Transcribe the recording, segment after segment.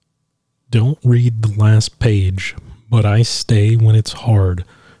don't read the last page, but I stay when it's hard,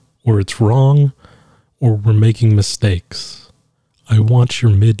 or it's wrong, or we're making mistakes. I watch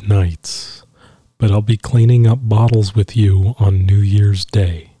your midnights, but I'll be cleaning up bottles with you on New Year's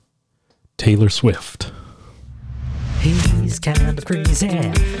Day. Taylor Swift. He's kind of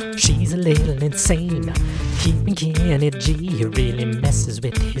crazy, she's a little insane. Keeping Kenny G really messes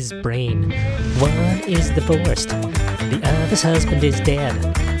with his brain. One is divorced, the other's husband is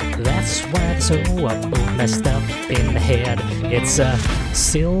dead. That's why they're so both messed up in the head. It's a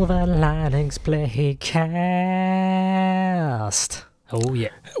Silver Linings Playcast. Oh yeah.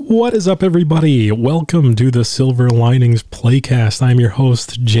 What is up, everybody? Welcome to the Silver Linings Playcast. I'm your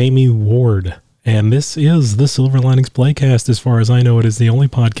host, Jamie Ward. And this is the Silver Linings Playcast. As far as I know, it is the only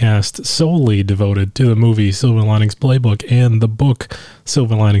podcast solely devoted to the movie Silver Linings Playbook and the book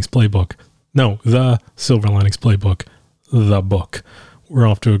Silver Linings Playbook. No, the Silver Linings Playbook, the book. We're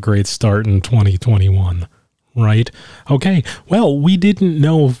off to a great start in 2021, right? Okay, well, we didn't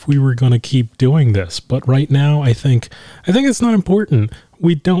know if we were going to keep doing this, but right now I think it's not important.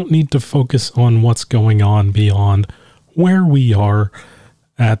 We don't need to focus on what's going on beyond where we are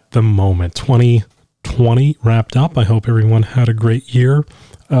at the moment. 2020 wrapped up. I hope everyone had a great year.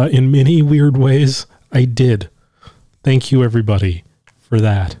 In many weird ways, I did. Thank you, everybody, for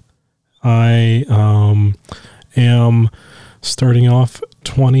that. I am starting off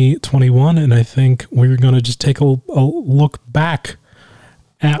 2021, and I think we're going to just take a look back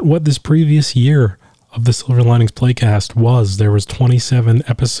at what this previous year of the Silver Linings Playcast was. There was 27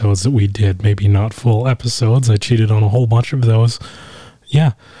 episodes that we did, maybe not full episodes. I cheated on a whole bunch of those.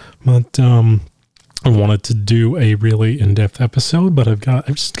 Yeah, but I wanted to do a really in-depth episode, but I've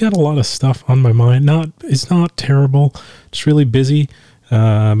just got a lot of stuff on my mind. It's not terrible, just really busy.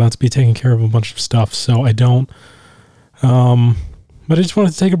 About to be taking care of a bunch of stuff, so I don't. But I just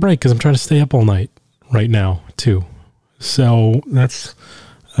wanted to take a break because I'm trying to stay up all night right now too. So that's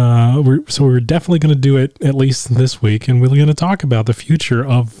we're definitely going to do it at least this week, and we're going to talk about the future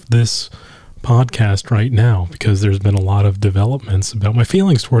of this podcast right now because there's been a lot of developments about my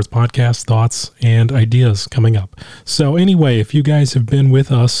feelings towards podcast thoughts and ideas coming up. So anyway, if you guys have been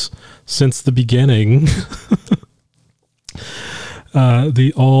with us since the beginning,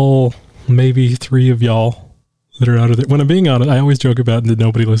 maybe three of y'all that are out of there. When I'm being honest, I always joke about that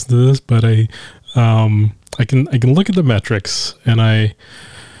nobody listens to this, but I can look at the metrics, and I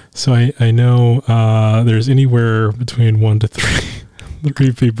know there's anywhere between 1 to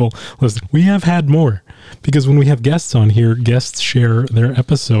 3 people listen. We have had more because when we have guests on here, guests share their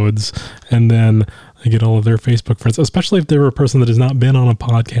episodes, and then I get all of their Facebook friends, especially if they're a person that has not been on a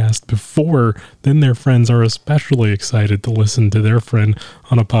podcast before. Then their friends are especially excited to listen to their friend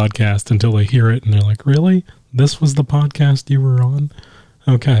on a podcast until they hear it and they're like, really? This was the podcast you were on?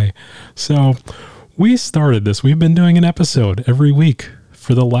 Okay. So we started this. We've been doing an episode every week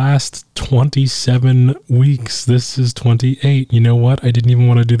for the last 27 weeks. This is 28. You know what? I didn't even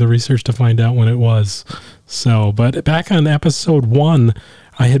want to do the research to find out when it was. So, but back on episode 1,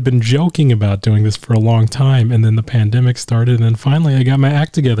 I had been joking about doing this for a long time, and then the pandemic started, and then finally I got my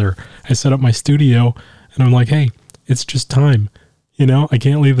act together. I set up my studio, and I'm like, hey, it's just time. You know, I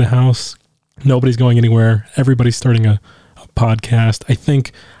can't leave the house. Nobody's going anywhere. Everybody's starting a podcast. I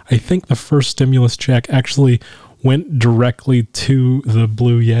think the first stimulus check actually went directly to the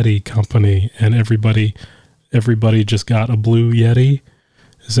Blue Yeti company, and everybody just got a Blue Yeti.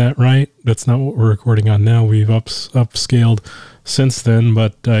 Is that right? That's not what we're recording on now. We've upscaled since then,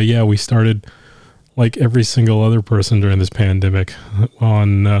 but yeah, we started like every single other person during this pandemic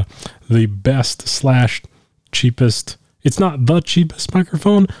on the best / cheapest. It's not the cheapest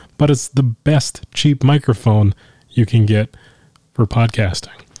microphone, but it's the best cheap microphone you can get for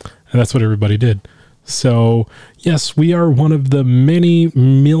podcasting. And that's what everybody did. So, yes, we are one of the many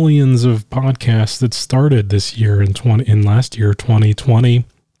millions of podcasts that started this year in last year, 2020.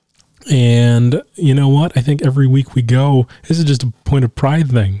 And you know what? I think every week we go, this is just a point of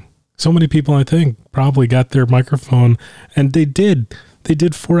pride thing. So many people, I think, probably got their microphone, and they did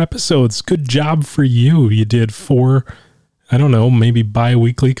 4 episodes. Good job for you. You did 4, I don't know, maybe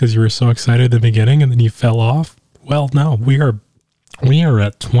bi-weekly because you were so excited at the beginning and then you fell off. Well, no, we are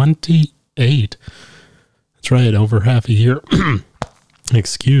at 28. That's right, over half a year.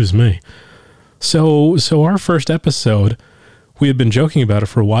 Excuse me. So our first episode, we had been joking about it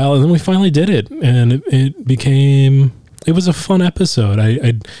for a while, and then we finally did it, and it was a fun episode.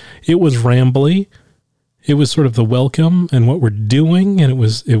 It was rambly. It was sort of the welcome and what we're doing, and it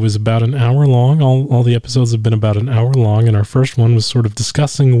was about an hour long. All the episodes have been about an hour long, and our first one was sort of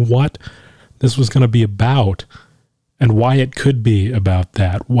discussing what this was going to be about and why it could be about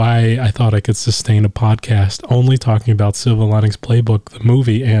that, why I thought I could sustain a podcast only talking about Silver Linings Playbook, the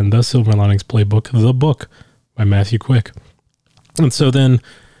movie, and the Silver Linings Playbook, the book by Matthew Quick. And so then,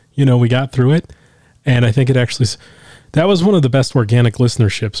 we got through it, and I think it actually, that was one of the best organic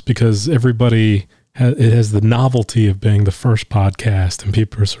listenerships because everybody, it has the novelty of being the first podcast, and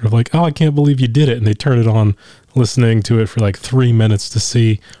people are sort of like, oh, I can't believe you did it. And they turn it on, listening to it for like 3 minutes to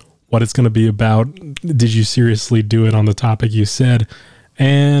see what it's going to be about. Did you seriously do it on the topic you said?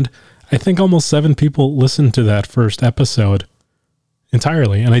 And I think almost 7 people listened to that first episode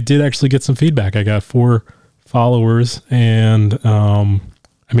entirely. And I did actually get some feedback. I got 4 followers and,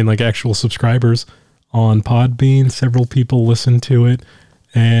 actual subscribers on Podbean. Several people listened to it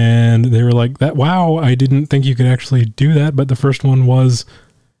and they were like, wow, I didn't think you could actually do that. But the first one was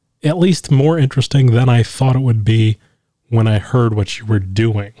at least more interesting than I thought it would be when I heard what you were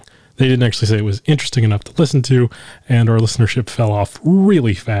doing. They didn't actually say it was interesting enough to listen to, and our listenership fell off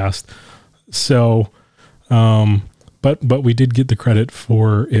really fast. So, but we did get the credit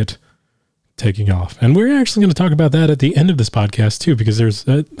for it taking off. And we're actually going to talk about that at the end of this podcast too, because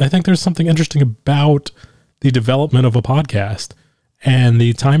I think there's something interesting about the development of a podcast and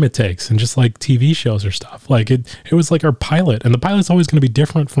the time it takes, and just like TV shows or stuff. Like it was like our pilot, and the pilot's always going to be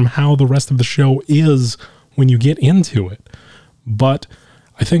different from how the rest of the show is when you get into it. But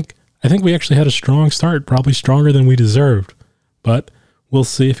I think we actually had a strong start, probably stronger than we deserved, but we'll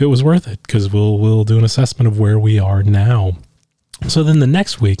see if it was worth it, because we'll do an assessment of where we are now. So then the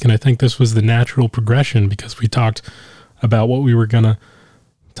next week, and I think this was the natural progression because we talked about what we were going to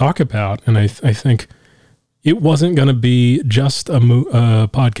talk about, and I think it wasn't going to be just a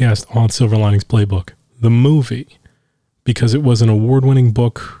podcast on Silver Linings Playbook, the movie, because it was an award-winning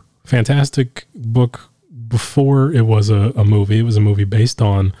book, fantastic book before it was a movie. It was a movie based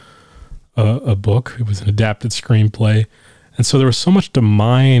on a book. It was an adapted screenplay. And so there was so much to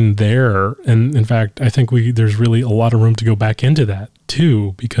mine there. And in fact, I think there's really a lot of room to go back into that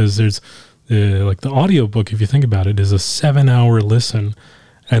too, because there's the audiobook, if you think about it, is a 7-hour listen,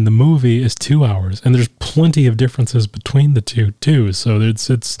 and the movie is 2 hours, and there's plenty of differences between the two too. So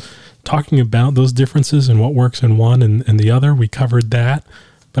it's talking about those differences and what works in one and the other. We covered that,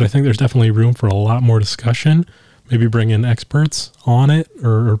 but I think there's definitely room for a lot more discussion. Maybe bring in experts on it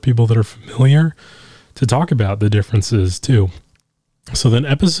or people that are familiar to talk about the differences too. So then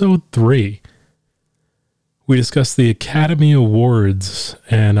episode 3, we discussed the Academy Awards,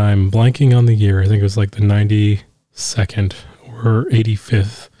 and I'm blanking on the year. I think it was like the 92nd or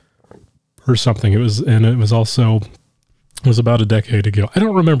 85th or something. It was about a decade ago. I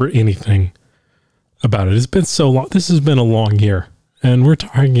don't remember anything about it. It's been so long. This has been a long year. And we're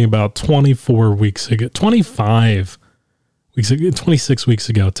talking about 25 weeks ago, 26 weeks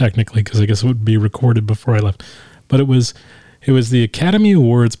ago, technically, because I guess it would be recorded before I left. But it was the Academy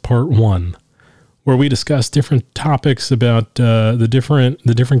Awards Part 1, where we discussed different topics about the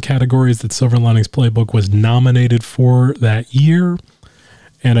different categories that Silver Linings Playbook was nominated for that year.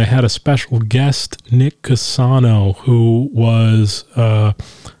 And I had a special guest, Nick Cassano, who was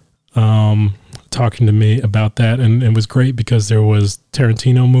talking to me about that, and it was great because there was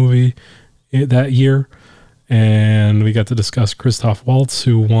Tarantino movie that year, and we got to discuss Christoph Waltz,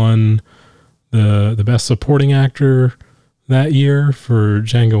 who won the Best Supporting Actor that year for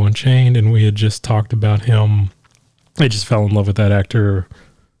Django Unchained, and we had just talked about him. I just fell in love with that actor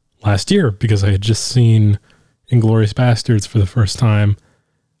last year because I had just seen Inglourious Bastards for the first time,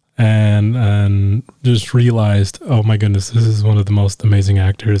 and just realized, oh my goodness, this is one of the most amazing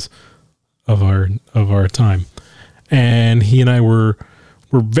actors of our time. And he and I were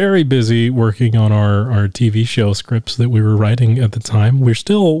very busy working on our TV show scripts that we were writing at the time. We're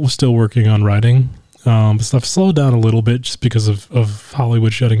still working on writing. Stuff slowed down a little bit just because of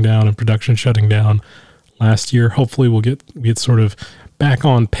Hollywood shutting down and production shutting down last year. Hopefully we'll get sort of back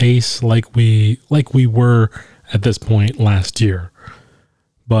on pace like we were at this point last year.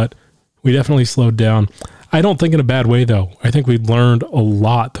 But we definitely slowed down. I don't think in a bad way, though. I think we learned a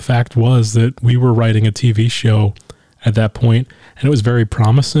lot. The fact was that we were writing a TV show at that point, and it was very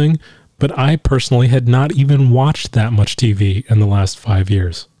promising, but I personally had not even watched that much TV in the last 5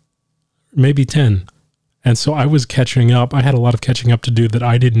 years, maybe 10. And so I was catching up. I had a lot of catching up to do that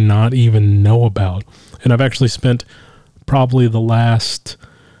I did not even know about. And I've actually spent probably the last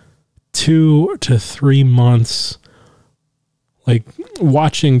 2 to 3 months like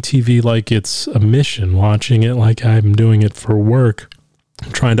watching TV like it's a mission, watching it like I'm doing it for work,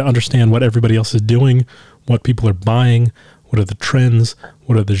 trying to understand what everybody else is doing, what people are buying, what are the trends,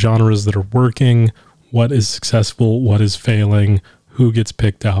 what are the genres that are working, what is successful, what is failing, who gets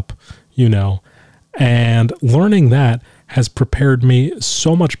picked up, And learning that has prepared me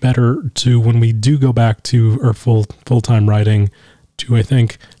so much better to when we do go back to our full-time writing to, I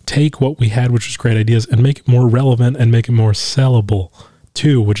think, take what we had, which was great ideas, and make it more relevant and make it more sellable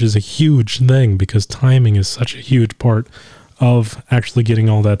too, which is a huge thing because timing is such a huge part of actually getting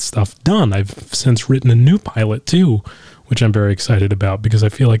all that stuff done. I've since written a new pilot too, which I'm very excited about because I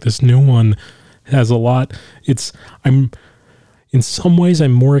feel like this new one has a lot. In some ways,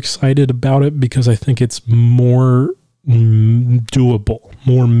 I'm more excited about it because I think it's more doable,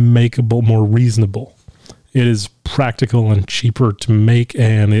 more makeable, more reasonable. It is practical and cheaper to make,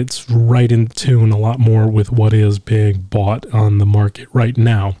 and it's right in tune a lot more with what is being bought on the market right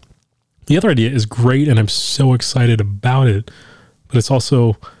now. The other idea is great, and I'm so excited about it, but it's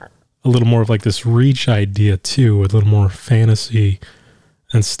also a little more of like this reach idea too, a little more fantasy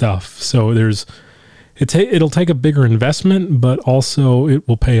and stuff. So it'll take a bigger investment, but also it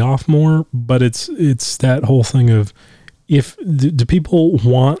will pay off more. But it's that whole thing of do people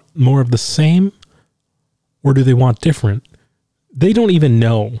want more of the same or do they want different? They don't even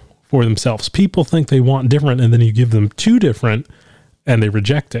know for themselves. People think they want different, and then you give them too different and they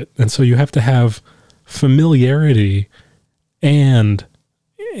reject it. And so you have to have familiarity and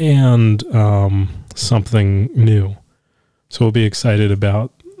something new. So we'll be excited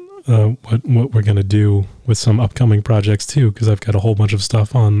about what we're going to do with some upcoming projects too, because I've got a whole bunch of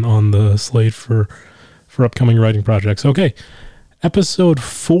stuff on the slate for upcoming writing projects. Okay, episode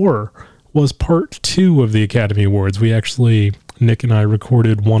 4 was part 2 of the Academy Awards. We actually, Nick and I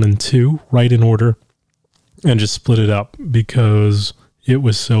recorded 1 and 2 right in order and just split it up because it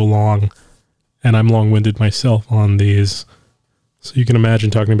was so long and I'm long-winded myself on these. So you can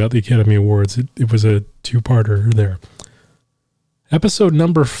imagine talking about the Academy Awards. It was a 2-parter there. Episode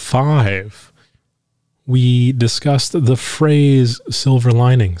number 5, we discussed the phrase silver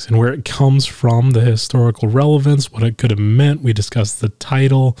linings and where it comes from, the historical relevance, what it could have meant. We discussed the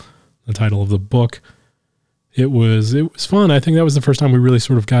title of the book. It was fun. I think that was the first time we really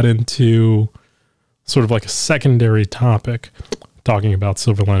sort of got into sort of like a secondary topic talking about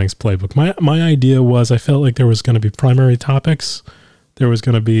Silver Linings Playbook. My idea was I felt like there was going to be primary topics. There was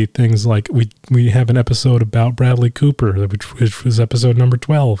going to be things like we have an episode about Bradley Cooper, which was episode number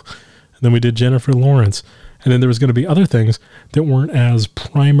 12. And then we did Jennifer Lawrence. And then there was going to be other things that weren't as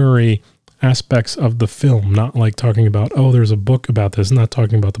primary aspects of the film, not like talking about, oh, there's a book about this, not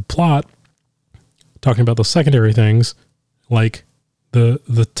talking about the plot, talking about the secondary things like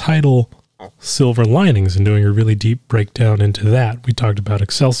the title Silver Linings and doing a really deep breakdown into that. We talked about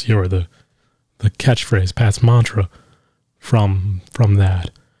Excelsior, the catchphrase, Pat's mantra from that.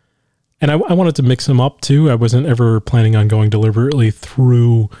 And I wanted to mix them up too. I wasn't ever planning on going deliberately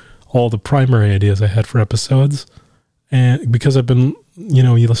through all the primary ideas I had for episodes. And because I've been,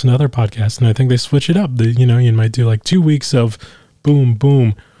 you listen to other podcasts and I think they switch it up. You might do like 2 weeks of boom,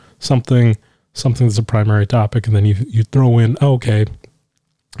 boom, something that's a primary topic. And then you throw in, okay,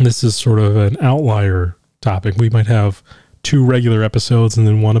 this is sort of an outlier topic. We might have 2 regular episodes and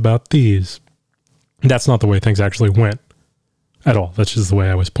then one about these. That's not the way things actually went at all. That's just the way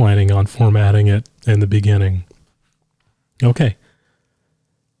I was planning on formatting it in the beginning. Okay.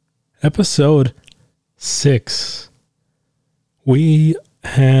 Episode 6. We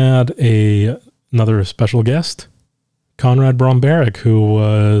had another special guest, Conrad Bromberg, who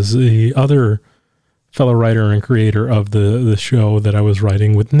was the other fellow writer and creator of the show that I was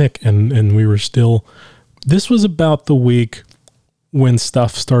writing with Nick. And we were still, this was about the week when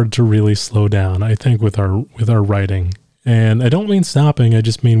stuff started to really slow down, I think, with our writing. And I don't mean stopping, I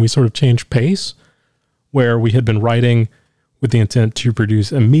just mean we sort of changed pace, where we had been writing with the intent to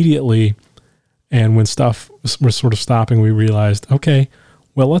produce immediately. And when stuff was sort of stopping, we realized, okay,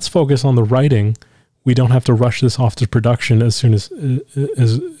 well, let's focus on the writing. We don't have to rush this off to production as soon as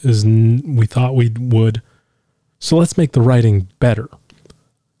we thought we would. So let's make the writing better.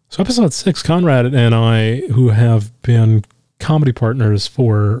 So episode 6, Conrad and I, who have been comedy partners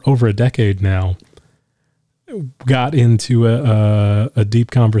for over a decade now, got into a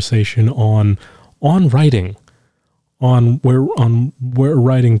deep conversation on writing, on where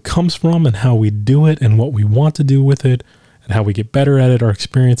writing comes from and how we do it and what we want to do with it and how we get better at it, our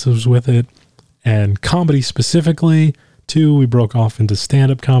experiences with it, and comedy specifically too. We broke off into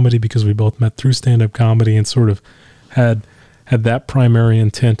stand-up comedy because we both met through stand-up comedy and sort of had that primary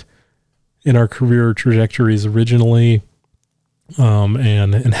intent in our career trajectories originally,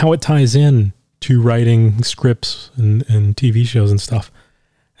 and how it ties in to writing scripts and TV shows and stuff.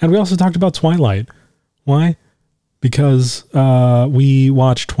 And we also talked about Twilight. Why? Because we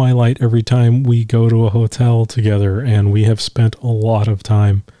watch Twilight every time we go to a hotel together, and we have spent a lot of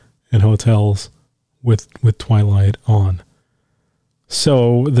time in hotels with Twilight on.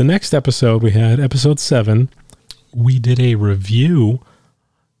 So the next episode, we had episode 7. We did a review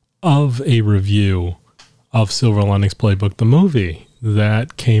of Silver Linings Playbook, the movie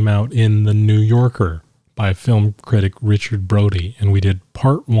that came out in The New Yorker by film critic Richard Brody. And we did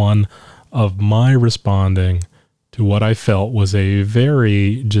part 1 of my responding to what I felt was a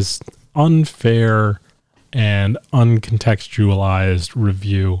very just unfair and uncontextualized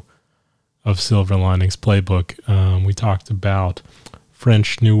review of Silver Linings Playbook. We talked about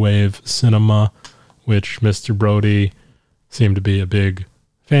French New Wave cinema, which Mr. Brody seemed to be a big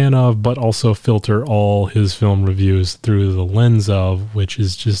fan of, but also filter all his film reviews through the lens of, which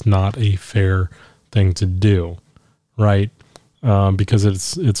is just not a fair thing to do, right? Because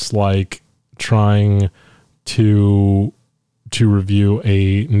it's like trying to review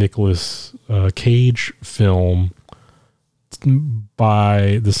a Nicolas Cage film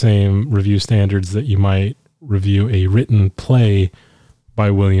by the same review standards that you might review a written play by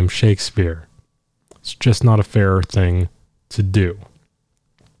William Shakespeare. It's just not a fair thing to do,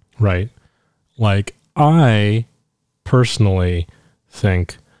 right? Like, I personally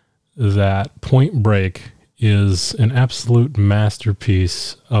think that Point Break is an absolute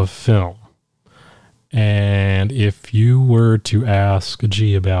masterpiece of film. And if you were to ask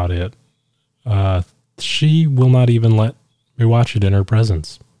G about it, she will not even let me watch it in her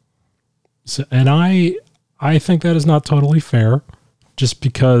presence. So, and I think that is not totally fair, just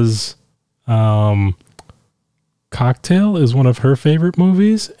because Cocktail is one of her favorite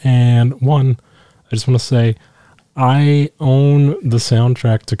movies. And I just want to say, I own the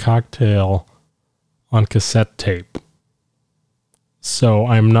soundtrack to Cocktail on cassette tape. So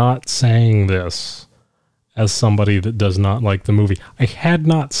I'm not saying this as somebody that does not like the movie. I had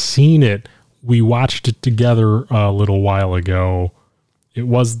not seen it. We watched it together a little while ago. It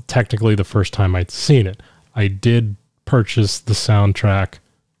was technically the first time I'd seen it. I did purchase the soundtrack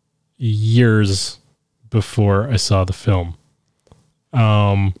years before I saw the film.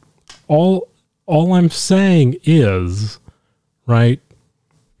 All I'm saying is, right,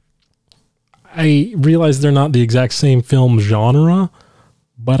 I realize they're not the exact same film genre,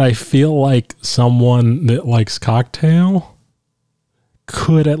 but I feel like someone that likes Cocktail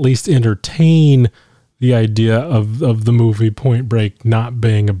could at least entertain the idea of the movie Point Break not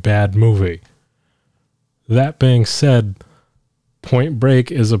being a bad movie. That being said, Point Break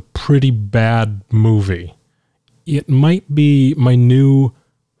is a pretty bad movie. It might be my new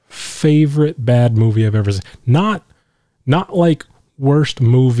favorite bad movie I've ever seen. Not like worst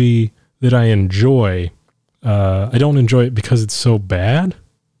movie that I enjoy. I don't enjoy it because it's so bad.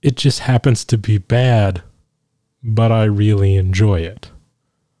 It just happens to be bad, but I really enjoy it.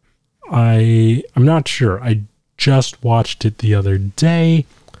 I'm not sure. I just watched it the other day.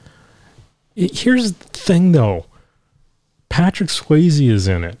 Here's the thing, though. Patrick Swayze is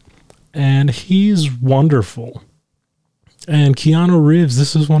in it, and he's wonderful. And Keanu Reeves,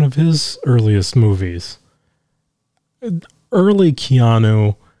 this is one of his earliest movies. Early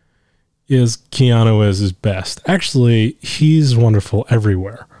Keanu is Keanu as his best. Actually, he's wonderful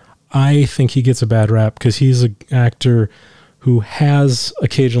everywhere. I think he gets a bad rap because he's an actor who has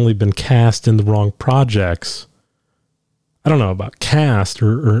occasionally been cast in the wrong projects. I don't know about cast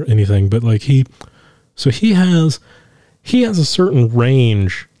or anything, but like he has a certain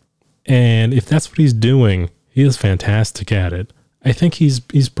range, and if that's what he's doing, he is fantastic at it. I think he's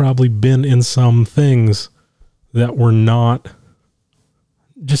probably been in some things that were not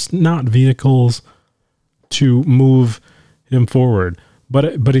vehicles to move him forward.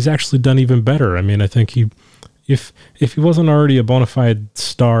 But he's actually done even better. I mean, I think if he wasn't already a bona fide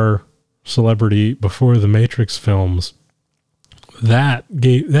star celebrity before the Matrix films, that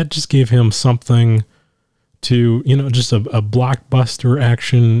just gave him something to, just a blockbuster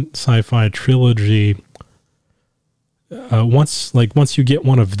action sci-fi trilogy. Once you get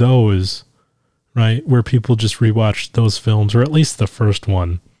one of those, right, where people just rewatch those films, or at least the first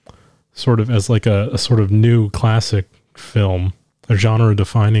one, sort of as like a sort of new classic film, a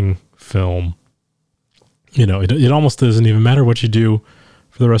genre-defining film. It almost doesn't even matter what you do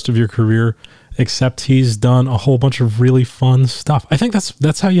for the rest of your career, except he's done a whole bunch of really fun stuff. I think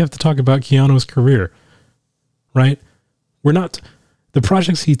that's how you have to talk about Keanu's career, right? The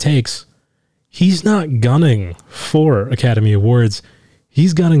projects he takes, he's not gunning for Academy Awards.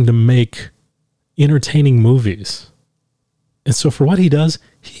 He's gunning to make entertaining movies. And so for what he does,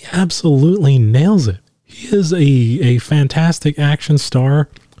 he absolutely nails it. He is a fantastic action star.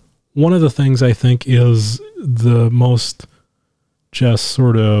 One of the things I think is the most just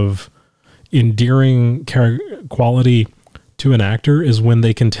sort of endearing quality to an actor is when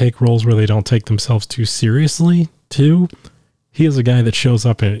they can take roles where they don't take themselves too seriously, too. He is a guy that shows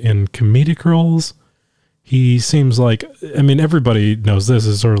up in comedic roles. He seems like, I mean, everybody knows this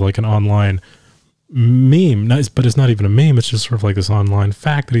is sort of like an online meme, but it's not even a meme. It's just sort of like this online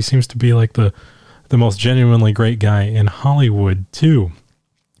fact that he seems to be like the most genuinely great guy in Hollywood, too.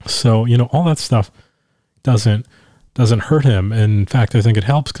 So, all that stuff doesn't hurt him. In fact, I think it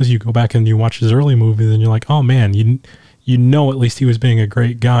helps because you go back and you watch his early movies and you're like, oh man, at least he was being a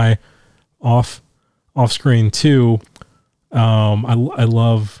great guy off screen too. I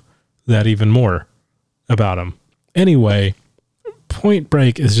love that even more about him. Anyway, Point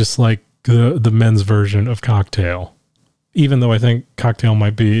Break is just like the men's version of Cocktail, even though I think Cocktail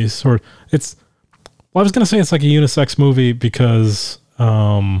might be I was going to say it's like a unisex movie because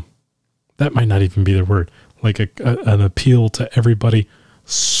that might not even be the word, like an appeal to everybody,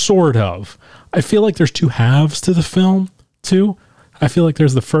 sort of. I feel like there's two halves to the film too. I feel like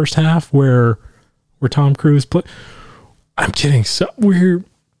there's the first half where Tom Cruise I'm kidding. So we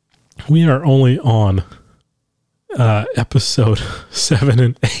are only on episode 7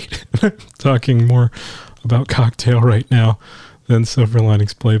 and 8. I'm talking more about Cocktail right now than Silver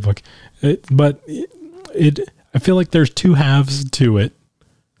Linings Playbook. I feel like there's two halves to it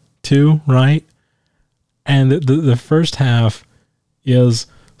too, right? And the first half is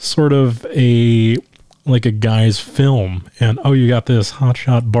sort of like a guy's film. And, you got this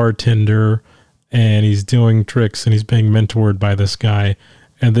hotshot bartender and he's doing tricks and he's being mentored by this guy.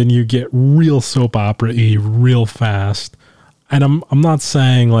 And then you get real soap opera-y real fast. And I'm not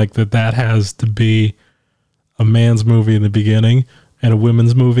saying like that has to be a man's movie in the beginning and a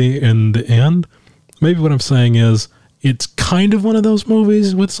women's movie in the end. Maybe what I'm saying is it's kind of one of those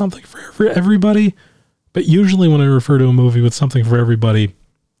movies with something for everybody. But usually when I refer to a movie with something for everybody,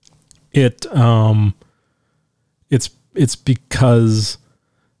 it's because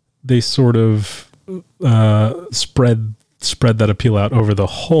they sort of spread that appeal out over the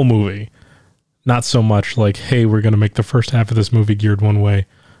whole movie. Not so much like, hey, we're going to make the first half of this movie geared one way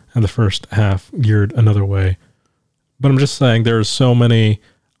and the first half geared another way. But I'm just saying there are so many.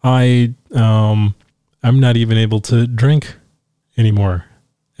 I'm not even able to drink anymore,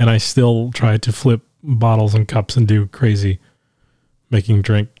 and I still try to flip bottles and cups and do crazy making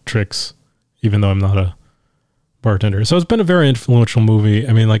drink tricks, even though I'm not a bartender. So it's been a very influential movie.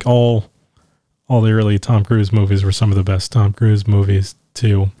 I mean, like all the early Tom Cruise movies were some of the best Tom Cruise movies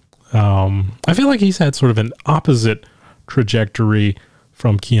too. I feel like he's had sort of an opposite trajectory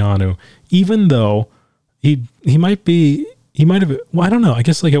from Keanu, even though he might have, well, I don't know. I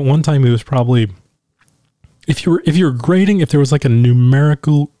guess like at one time he was probably, if you're grading, if there was like a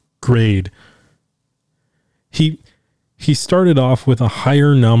numerical grade, he started off with a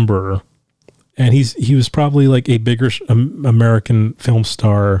higher number, and he was probably like a bigger American film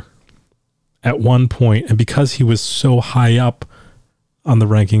star at one point. And because he was so high up on the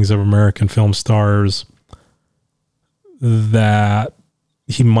rankings of American film stars, that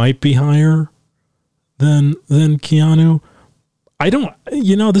he might be higher than Keanu. I don't,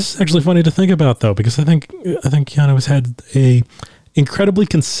 this is actually funny to think about though, because I think Keanu has had a incredibly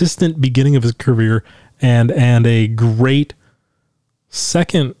consistent beginning of his career and a great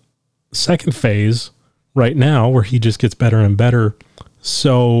second phase right now where he just gets better and better.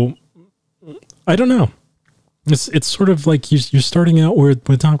 So I don't know. It's sort of like you're starting out where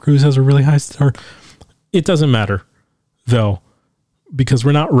Tom Cruise has a really high star. It doesn't matter though, because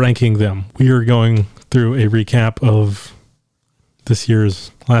we're not ranking them. We are going through a recap of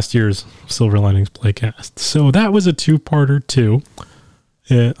last year's Silver Linings Playcast. So that was a two-parter too.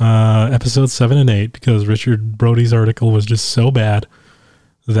 Episode 7 and 8, because Richard Brody's article was just so bad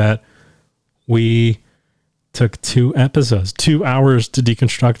that we took 2 episodes, 2 hours to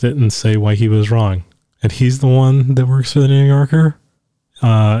deconstruct it and say why he was wrong. And he's the one that works for the New Yorker.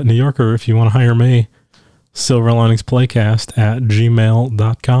 New Yorker, if you want to hire me,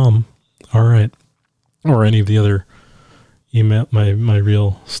 silverliningsplaycast@gmail.com. All right. Or any of the other email, my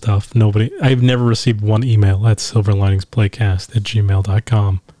real stuff. I've never received one email at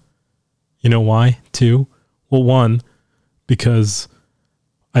silverliningsplaycast@gmail.com. You know why? 2? Well, 1, because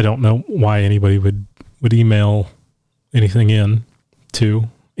I don't know why anybody would email anything in. 2,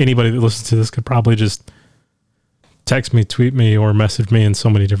 anybody that listens to this could probably just text me, tweet me, or message me in so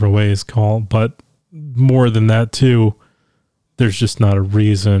many different ways, call. But more than that too, there's just not a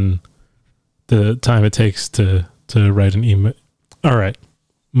reason, the time it takes to write an email. All right,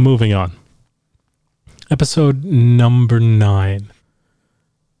 moving on. Episode number 9.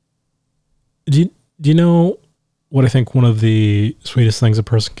 Do you know what I think one of the sweetest things a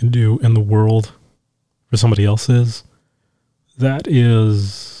person can do in the world for somebody else is? that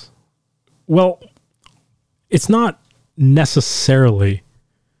is, well, it's not necessarily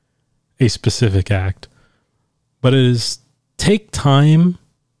a specific act, but it is take time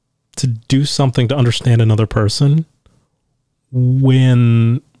to do something to understand another person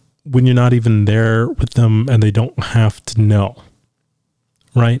when you're not even there with them and they don't have to know,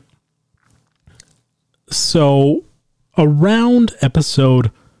 right? So around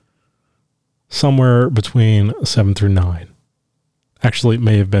episode somewhere between 7 through 9, actually it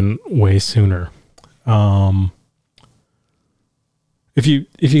may have been way sooner. If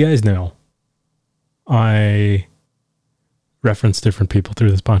you guys know, I reference different people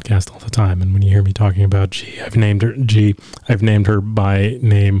through this podcast all the time, and when you hear me talking about G, I've named her by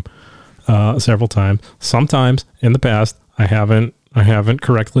name several times. Sometimes in the past, I haven't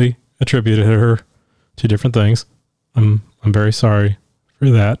correctly attributed her to different things. I'm very sorry for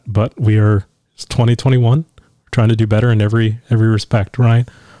that, but it's 2021. We're trying to do better in every respect, right?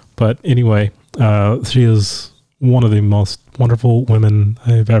 But anyway, she is one of the most wonderful women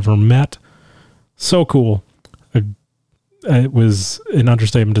I've ever met. So cool. It was an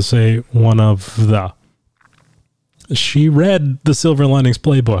understatement to say one of the. She read the Silver Linings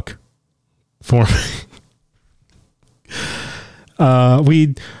Playbook for me.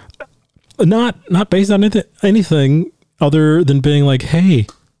 We not based on anything other than being like, hey,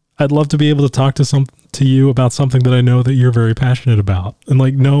 I'd love to be able to talk to you about something that I know that you're very passionate about, and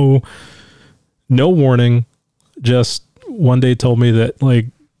like no warning. Just one day told me that like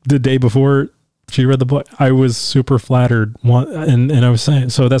the day before she read the book, I was super flattered. And I was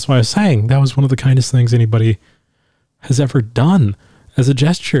saying, so that's why I was saying that was one of the kindest things anybody has ever done as a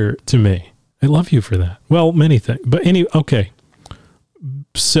gesture to me. I love you for that. Well, many things, but okay.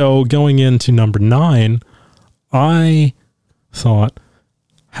 So going into number 9, I thought,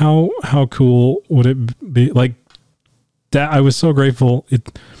 how cool would it be? Like that. I was so grateful.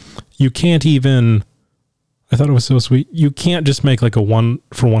 You can't even, I thought it was so sweet. You can't just make like a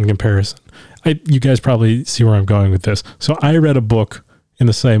 1-for-1 comparison. You guys probably see where I'm going with this. So I read a book in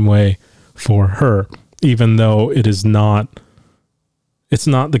the same way for her, even though it's not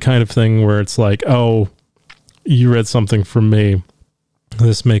the kind of thing where it's like, oh, you read something for me.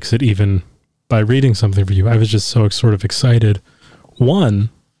 This makes it even by reading something for you. I was just so sort of excited.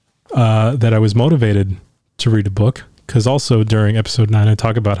 One, that I was motivated to read a book, because also during episode 9, I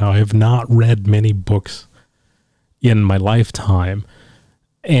talk about how I have not read many books in my lifetime.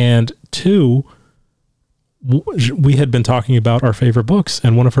 And 2, we had been talking about our favorite books,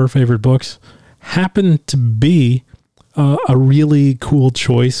 and one of her favorite books happened to be a really cool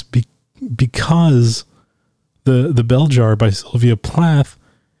choice because the Bell Jar by Sylvia Plath.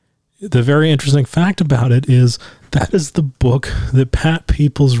 The very interesting fact about it is that is the book that Pat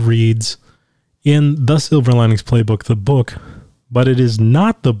Peoples reads in the Silver Linings Playbook, the book, but it is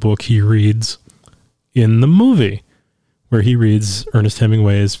not the book he reads in the movie, where he reads Ernest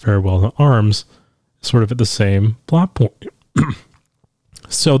Hemingway's Farewell to Arms, sort of at the same plot point.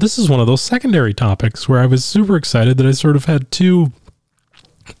 So this is one of those secondary topics where I was super excited that I sort of had two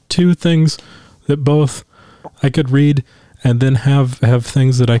things that both I could read and then have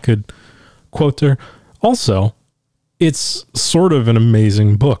things that I could quote to her. Also, it's sort of an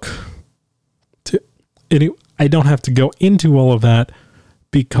amazing book. I don't have to go into all of that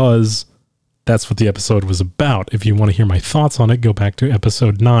because that's what the episode was about. If you want to hear my thoughts on it, go back to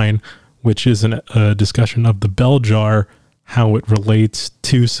episode 9, which is a discussion of the Bell Jar, how it relates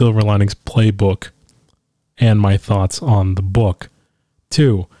to Silver Linings Playbook, and my thoughts on the book.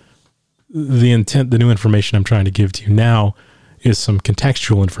 2, the new information I'm trying to give to you now is some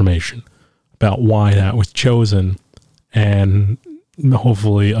contextual information about why that was chosen, and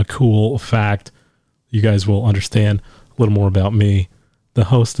hopefully a cool fact. You guys will understand a little more about me, the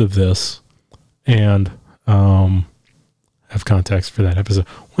host of this, and have context for that episode.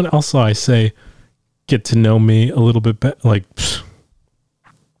 When also I say, get to know me a little bit better, like,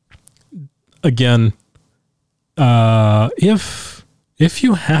 again, if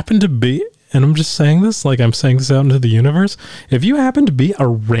you happen to be, and I'm just saying this, like I'm saying this out into the universe, if you happen to be a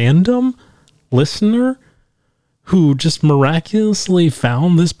random listener who just miraculously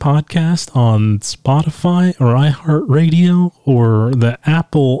found this podcast on Spotify or iHeartRadio or the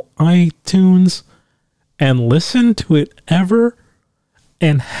Apple iTunes and listened to it ever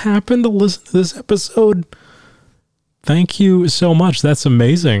and happened to listen to this episode, thank you so much. That's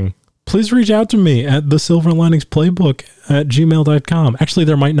amazing. Please reach out to me at thesilverliningsplaybook@gmail.com. Actually,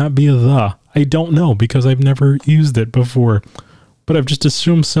 there might not be a the. I don't know because I've never used it before, but I've just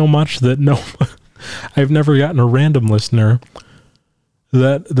assumed so much that no... I've never gotten a random listener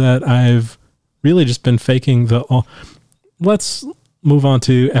that I've really just been faking let's move on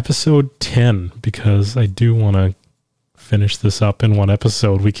to episode 10, because I do want to finish this up in one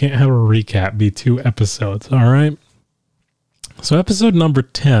episode. We can't have a recap be 2 episodes. All right. So episode number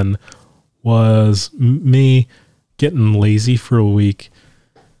 10 was me getting lazy for a week.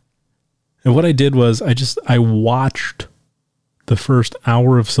 And what I did was I watched the first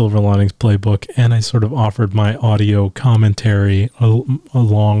hour of Silver Linings Playbook, and I sort of offered my audio commentary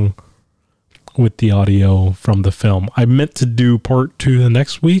along with the audio from the film. I meant to do part 2 the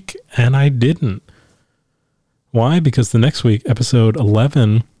next week, and I didn't. Why? Because the next week, episode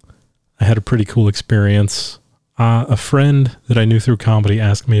 11, I had a pretty cool experience. A friend that I knew through comedy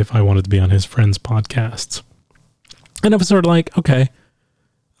asked me if I wanted to be on his friend's podcasts. And I was sort of like, okay,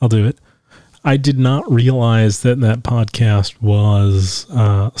 I'll do it. I did not realize that podcast was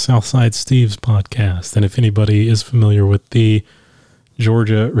Southside Steve's podcast. And if anybody is familiar with the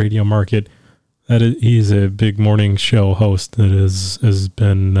Georgia radio market, he's a big morning show host that has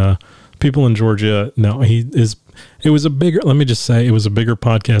been people in Georgia. No, it was a bigger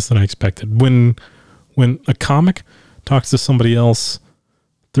podcast than I expected. When a comic talks to somebody else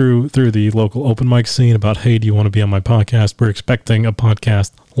through the local open mic scene about, hey, do you want to be on my podcast? We're expecting a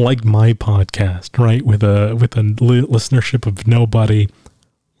podcast like my podcast, right? With a listenership of nobody,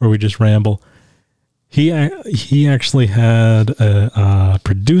 where we just ramble. He actually had a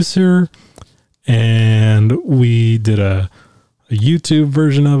producer, and we did a YouTube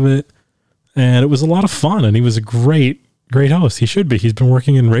version of it, and it was a lot of fun. And he was a great host. He should be. He's been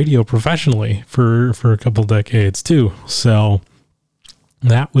working in radio professionally for a couple decades too. So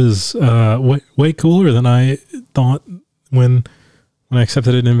that was way cooler than I thought when I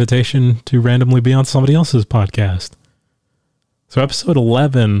accepted an invitation to randomly be on somebody else's podcast. So episode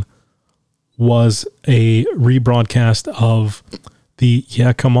 11 was a rebroadcast of the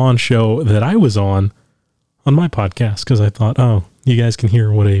Yeah Come On show that I was on my podcast, because I thought, oh, you guys can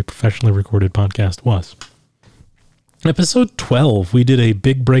hear what a professionally recorded podcast was. Episode 12, we did a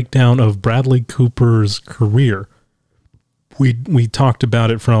big breakdown of Bradley Cooper's career. We talked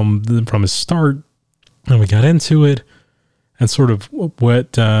about it from his start, and we got into it, and sort of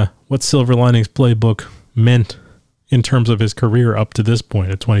what Silver Linings Playbook meant in terms of his career up to this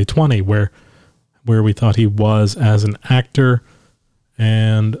point at 2020, where we thought he was as an actor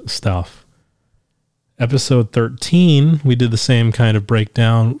and stuff. Episode 13, we did the same kind of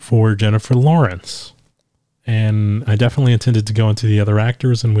breakdown for Jennifer Lawrence. And I definitely intended to go into the other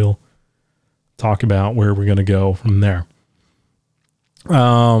actors, and we'll talk about where we're going to go from there.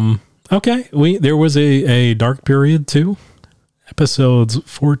 Okay. There was a dark period too. Episodes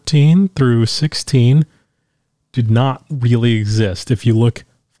 14 through 16 did not really exist. If you look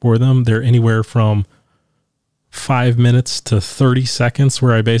for them, they're anywhere from 5 minutes to 30 seconds,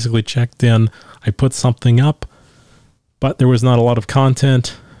 where I basically checked in. I put something up, but there was not a lot of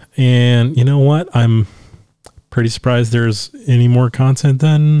content. And you know what? I'm pretty surprised there's any more content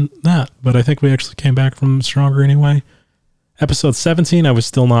than that, but I think we actually came back from stronger anyway. Episode 17, I was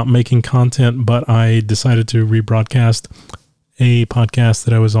still not making content, but I decided to rebroadcast a podcast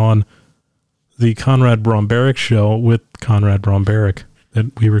that I was on, the Conrad Bromberich show with Conrad Bromberich,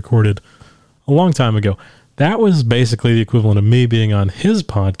 that we recorded a long time ago. That was basically the equivalent of me being on his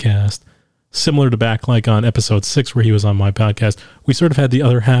podcast, similar to back like on episode 6 where he was on my podcast. We sort of had the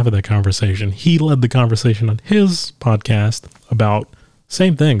other half of that conversation. He led the conversation on his podcast about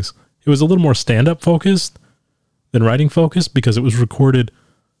same things. It was a little more stand-up focused than writing focused, because it was recorded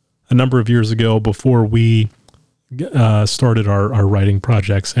a number of years ago before we started our writing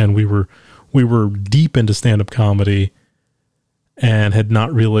projects, and we were deep into stand-up comedy and had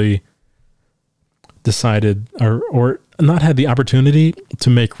not really decided or not had the opportunity to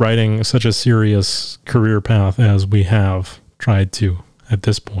make writing such a serious career path as we have tried to at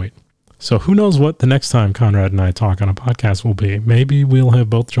this point. So who knows what the next time Conrad and I talk on a podcast will be. Maybe we'll have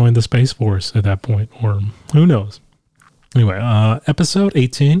both joined the Space Force at that point, or who knows. Anyway, episode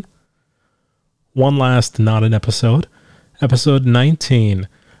 18, one last not an episode, episode 19.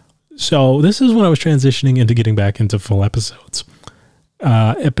 So this is when I was transitioning into getting back into full episodes.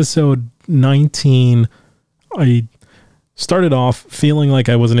 Episode 19, I started off feeling like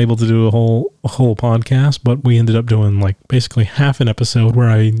I wasn't able to do a whole podcast, but we ended up doing like basically half an episode where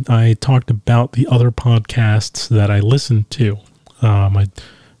I talked about the other podcasts that I listened to.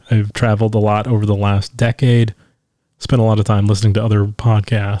 I've traveled a lot over the last decade, spent a lot of time listening to other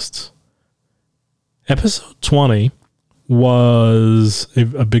podcasts. Episode 20 was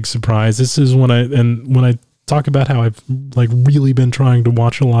a big surprise. This is when I talk about how I've like really been trying to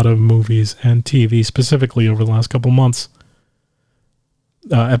watch a lot of movies and TV specifically over the last couple months.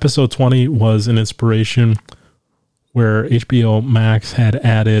 Episode 20 was an inspiration where HBO Max had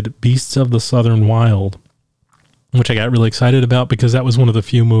added Beasts of the Southern Wild, which I got really excited about because that was one of the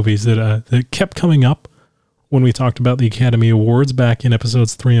few movies that kept coming up when we talked about the Academy Awards back in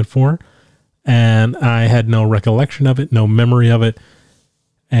episodes 3 and 4. And I had no recollection of it, no memory of it,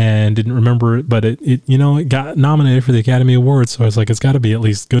 and didn't remember it, but it got nominated for the Academy Awards. So I was like, it's got to be at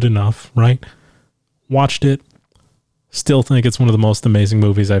least good enough, right? Watched it. Still think it's one of the most amazing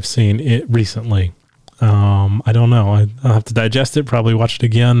movies I've seen it recently. I don't know. I'll have to digest it, probably watch it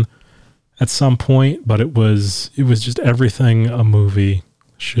again at some point, but it was just everything a movie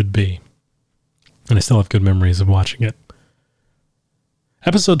should be. And I still have good memories of watching it.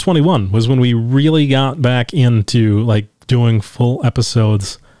 Episode 21 was when we really got back into like doing full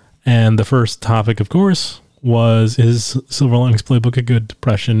episodes. And the first topic, of course, is Silver Linings Playbook a good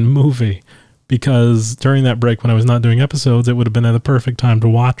depression movie? Because during that break when I was not doing episodes, it would have been the perfect time to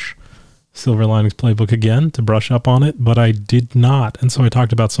watch Silver Linings Playbook again, to brush up on it, but I did not. And so I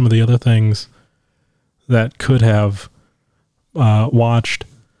talked about some of the other things that could have watched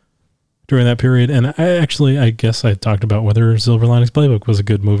during that period. And I guess I talked about whether Silver Linings Playbook was a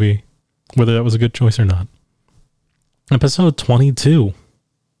good movie, whether that was a good choice or not. Episode 22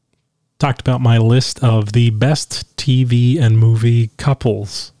 talked about my list of the best TV and movie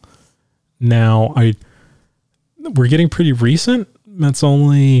couples. Now, we're getting pretty recent. That's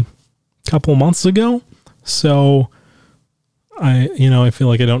only couple months ago, so I feel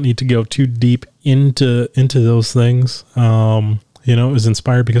like I don't need to go too deep into those things. It was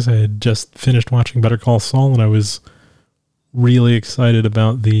inspired because I had just finished watching Better Call Saul, and I was really excited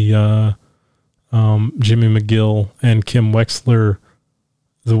about the Jimmy McGill and Kim Wexler,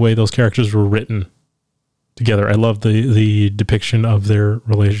 the way those characters were written together. I love the depiction of their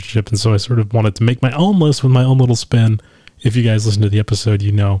relationship, and so I sort of wanted to make my own list with my own little spin. If you guys listen to the episode,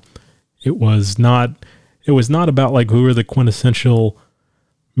 it was not about like who are the quintessential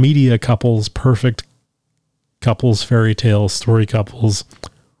media couples, perfect couples, fairy tales, story couples.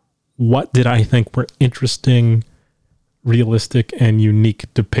 What did I think were interesting, realistic, and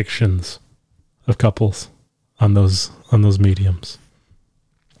unique depictions of couples on those mediums?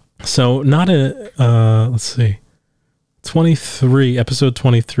 So let's see, 23, episode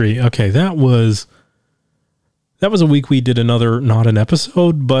 23. Okay, that was a week we did not an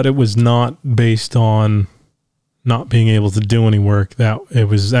episode, but it was not based on not being able to do any work. It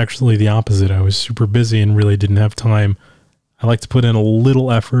was actually the opposite. I was super busy and really didn't have time. I like to put in a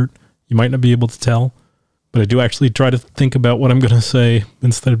little effort. You might not be able to tell, but I do actually try to think about what I'm going to say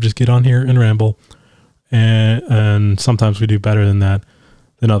instead of just get on here and ramble. And sometimes we do better than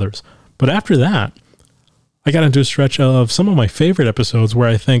others. But after that, I got into a stretch of some of my favorite episodes where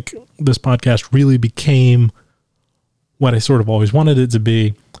I think this podcast really became what I sort of always wanted it to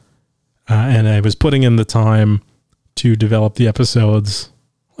be. And I was putting in the time to develop the episodes,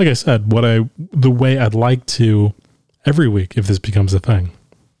 like I said, the way I'd like to every week if this becomes a thing.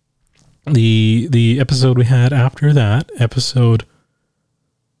 The episode we had after that, episode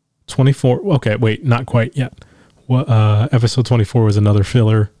 24. Okay, wait, not quite yet. Episode 24 was another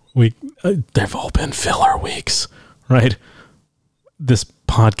filler week. They've all been filler weeks, right? This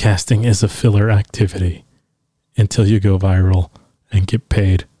podcasting is a filler activity until you go viral and get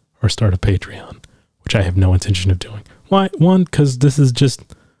paid or start a Patreon, which I have no intention of doing. Why? One, because this is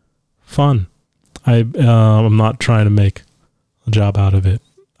just fun. I'm not trying to make a job out of it.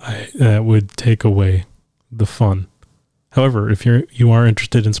 That would take away the fun. However, if you are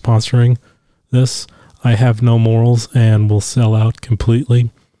interested in sponsoring this, I have no morals and will sell out completely.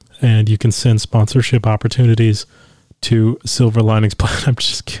 And you can send sponsorship opportunities to Silver Linings Plan. I'm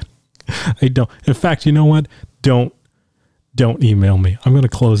just kidding. I don't. In fact, you know what? Don't email me. I'm going to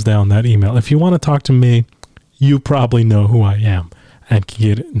close down that email. If you want to talk to me, you probably know who I am and can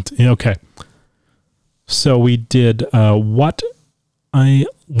get it. Okay. So we did what I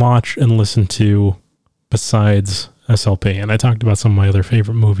watch and listen to besides SLP. And I talked about some of my other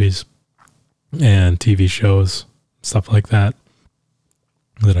favorite movies and TV shows, stuff like that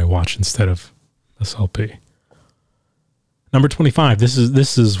I watch instead of SLP. Number 25. This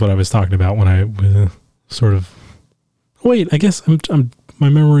is what I was talking about when I sort of. Wait, I guess my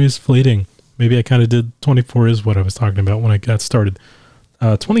memory is fleeting. Maybe I kind of did. 24 is what I was talking about when I got started.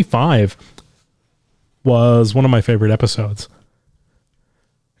 25 was one of my favorite episodes.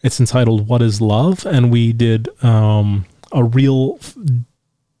 It's entitled "What Is Love?" and we did a real.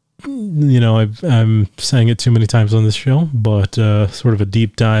 I'm saying it too many times on this show, but sort of a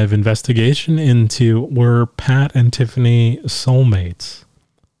deep dive investigation into were Pat and Tiffany soulmates,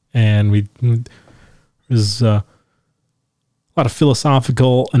 and it was a lot of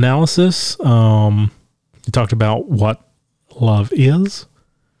philosophical analysis. We talked about what love is.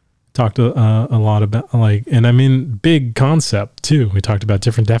 Talked a lot about, like, and I mean, big concept too. We talked about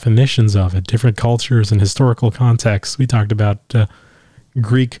different definitions of it, different cultures and historical contexts. We talked about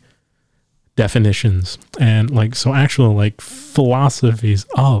Greek definitions and like, so actual like philosophies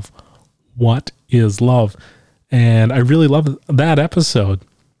of what is love. And I really love that episode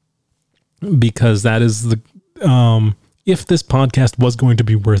because that is the, if this podcast was going to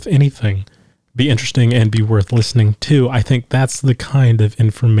be worth anything, be interesting and be worth listening to, I think that's the kind of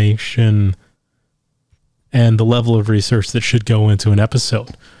information and the level of research that should go into an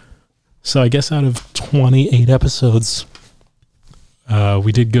episode. So I guess out of 28 episodes,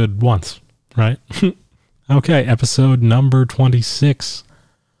 we did good once, right? Okay, episode number 26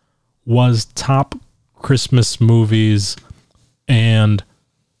 was top Christmas movies and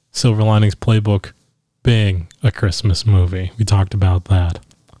Silver Linings Playbook being a Christmas movie. We talked about that.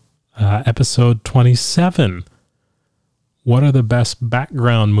 Episode 27. What are the best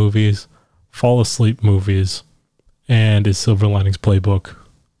background movies, fall asleep movies, and is Silver Linings Playbook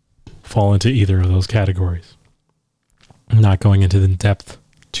fall into either of those categories? I'm not going into the depth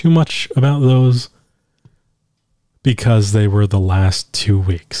too much about those because they were the last 2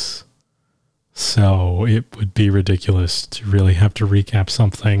 weeks. So it would be ridiculous to really have to recap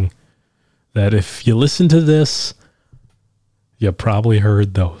something that if you listen to this, you probably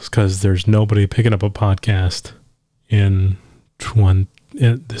heard those because there's nobody picking up a podcast in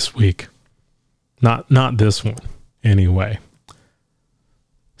this week. Not this one, anyway.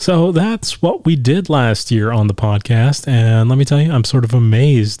 So that's what we did last year on the podcast, and let me tell you, I'm sort of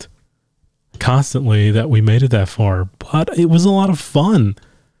amazed constantly that we made it that far, but it was a lot of fun,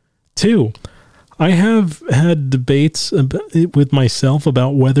 too. I have had debates with myself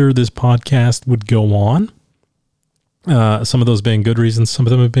about whether this podcast would go on. Some of those being good reasons, some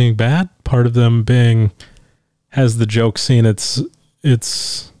of them being bad. Part of them being, has the joke seen its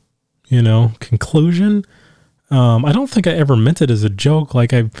conclusion? I don't think I ever meant it as a joke.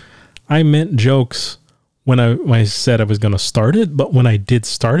 Like I meant jokes when I said I was going to start it, but when I did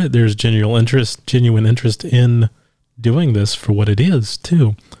start it, there's genuine interest in doing this for what it is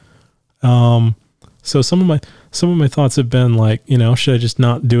too. So some of my thoughts have been like, should I just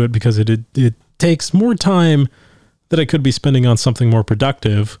not do it because it takes more time that I could be spending on something more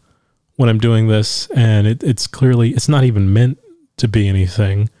productive when I'm doing this, and it's not even meant to be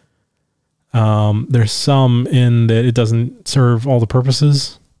anything. There's some in that it doesn't serve all the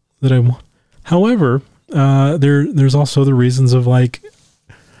purposes that I want. However, there's also the reasons of like,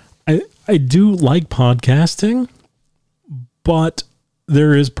 I do like podcasting, but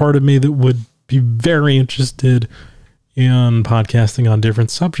there is part of me that would be very interested in podcasting on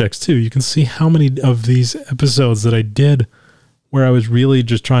different subjects too. You can see how many of these episodes that I did where I was really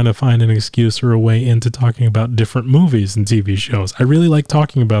just trying to find an excuse or a way into talking about different movies and TV shows. I really like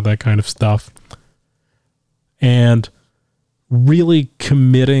talking about that kind of stuff and really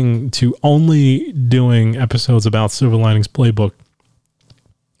committing to only doing episodes about Silver Linings Playbook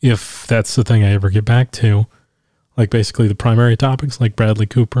if that's the thing I ever get back to. Like basically the primary topics like Bradley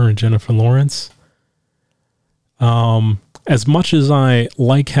Cooper and Jennifer Lawrence. As much as I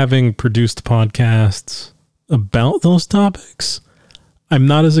like having produced podcasts about those topics, I'm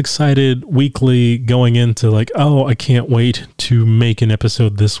not as excited weekly going into like, oh, I can't wait to make an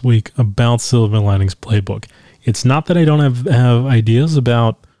episode this week about Silver Linings Playbook. It's not that I don't have ideas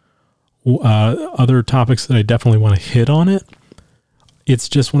about other topics that I definitely want to hit on it. It's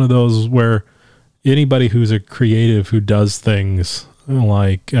just one of those where anybody who's a creative who does things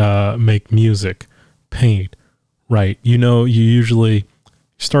like make music, paint, write, you usually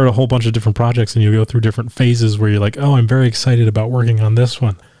start a whole bunch of different projects and you go through different phases where you're like, oh, I'm very excited about working on this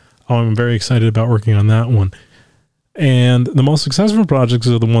one. Oh, I'm very excited about working on that one. And the most successful projects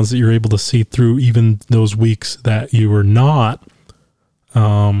are the ones that you're able to see through even those weeks that you were not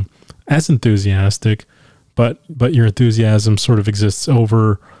as enthusiastic, but your enthusiasm sort of exists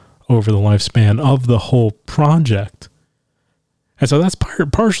over the lifespan of the whole project. And so that's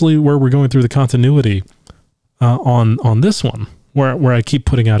partially where we're going through the continuity on this one, where I keep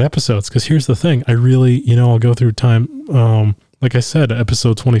putting out episodes. Because here's the thing, I really, I'll go through time. Like I said,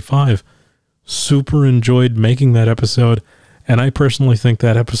 episode 25, super enjoyed making that episode. And I personally think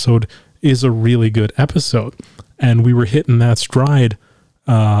that episode is a really good episode. And we were hitting that stride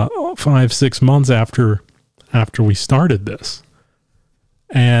 5-6 months after we started this.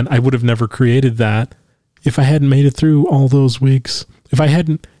 And I would have never created that if I hadn't made it through all those weeks. If I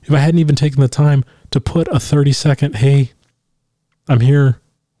hadn't even taken the time to put a 30-second, hey, I'm here,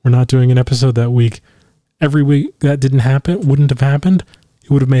 we're not doing an episode that week. Every week that wouldn't have happened. It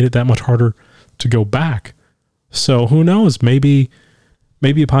would have made it that much harder to go back. So who knows? Maybe a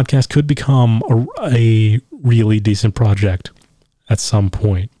podcast could become a really decent project at some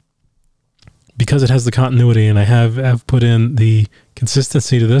point, because it has the continuity, and I have put in the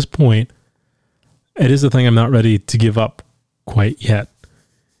consistency to this point. It is a thing I'm not ready to give up quite yet,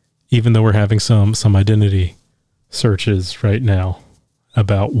 even though we're having some identity searches right now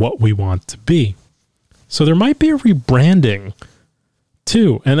about what we want to be. So there might be a rebranding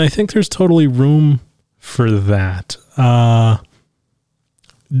too, and I think there's totally room for that.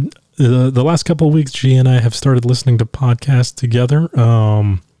 The last couple of weeks, G and I have started listening to podcasts together.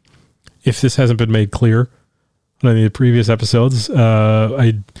 If this hasn't been made clear on any of the previous episodes,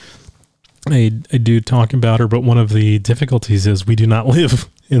 I do talk about her, but one of the difficulties is we do not live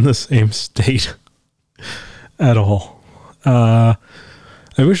in the same state at all. I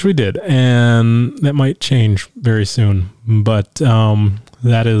wish we did, and that might change very soon, but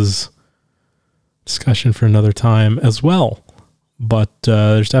that is discussion for another time as well. But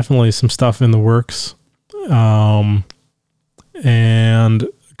there's definitely some stuff in the works, and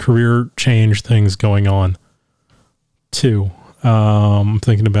career change things going on too. I'm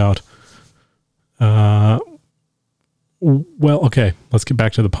thinking about okay, let's get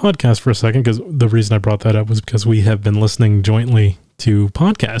back to the podcast for a second, because the reason I brought that up was because we have been listening jointly to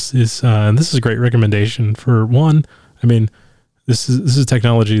podcasts. And this is a great recommendation. For one, I mean, this is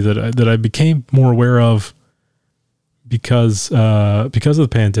technology that I became more aware of because of the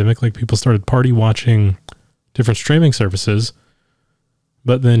pandemic. Like, people started party watching different streaming services,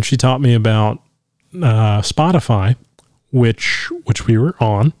 but then she taught me about Spotify, which we were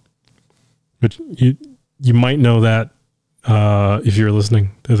on. Which you might know that if you're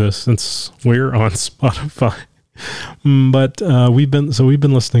listening to this, since we're on Spotify. But we've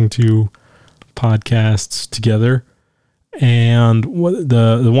been listening to podcasts together, and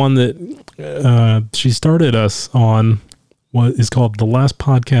the one that she started us on is called The Last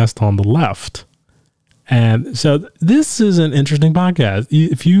Podcast on the Left. And so this is an interesting podcast.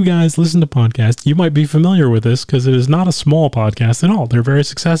 If you guys listen to podcasts, you might be familiar with this, because it is not a small podcast at all. They're very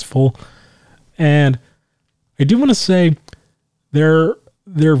successful. And I do want to say they're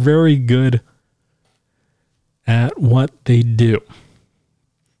very good at what they do.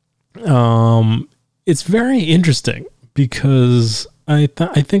 It's very interesting, because I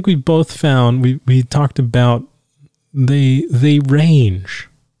think we both found, we talked about they range,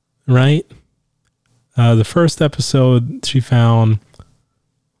 right? The first episode she found,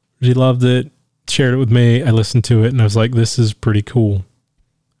 she loved it, shared it with me. I listened to it and I was like, this is pretty cool.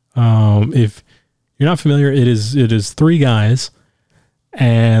 If you're not familiar, it is three guys,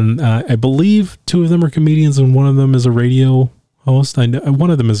 and I believe two of them are comedians and one of them is a radio host. I know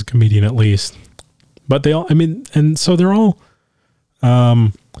one of them is a comedian at least, but they're all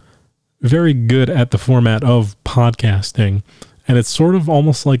very good at the format of podcasting, and it's sort of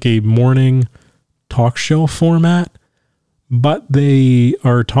almost like a morning talk show format, but they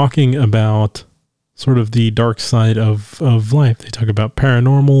are talking about sort of the dark side of life. They talk about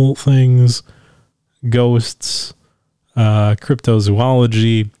paranormal things, ghosts,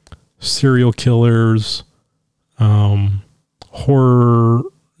 cryptozoology, serial killers, horror,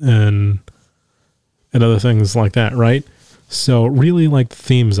 and other things like that, right? So really like the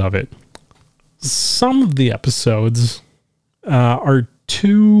themes of it. Some of the episodes are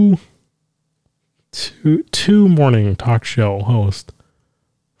two morning talk show hosts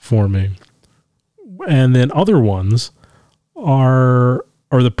for me. And then other ones are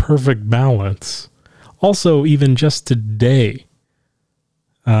the perfect balance. Also, even just today,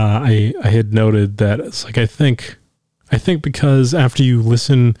 I had noted that it's like, I think because after you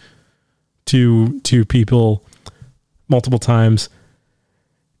listen to people multiple times,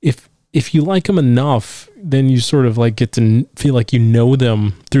 if you like them enough, then you sort of like get to feel like you know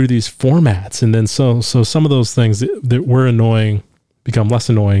them through these formats. And then so some of those things that were annoying become less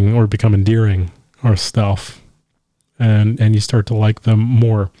annoying or become endearing or stuff. And you start to like them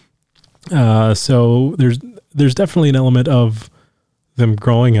more. So there's definitely an element of them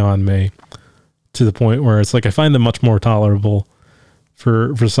growing on me to the point where it's like, I find them much more tolerable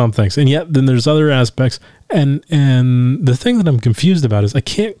for some things. And yet then there's other aspects. And the thing that I'm confused about is I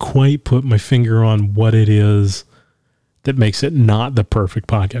can't quite put my finger on what it is that makes it not the perfect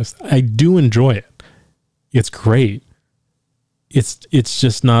podcast. I do enjoy it. It's great. It's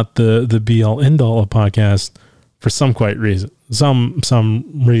just not the be all end all of podcast for some reasons.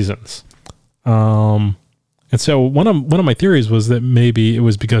 And so one of my theories was that maybe it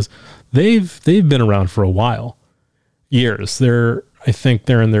was because they've been around for a while, years. I think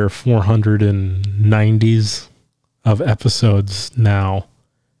they're in their 490s of episodes now.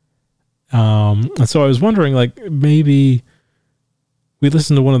 And so I was wondering, like, maybe we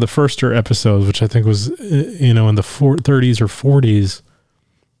listened to one of the firster episodes, which I think was, in the 30s or 40s.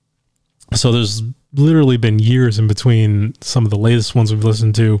 So there's literally been years in between some of the latest ones we've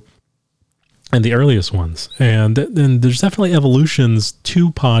listened to and the earliest ones. And then there's definitely evolutions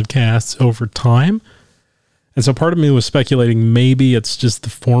to podcasts over time. And so part of me was speculating tapi it's just the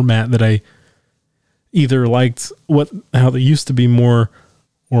format that I either liked how they used to be more,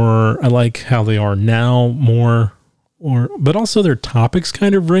 or I like how they are now more, but also their topics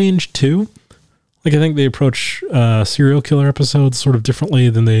kind of range too. Like, I think they approach serial killer episodes sort of differently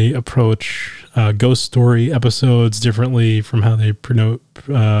than they approach ghost story episodes, differently from how they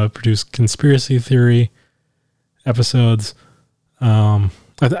produce conspiracy theory episodes. And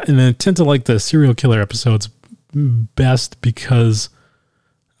I tend to like the serial killer episodes best because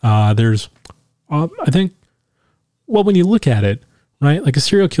there's, I think, well, when you look at it, right, like a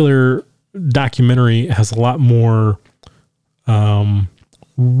serial killer documentary has a lot more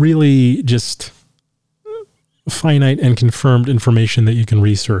really just finite and confirmed information that you can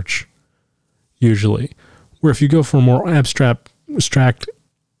research usually. Where if you go for a more abstract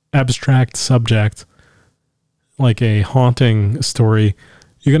subject, like a haunting story,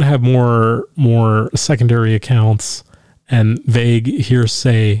 you're going to have more secondary accounts and vague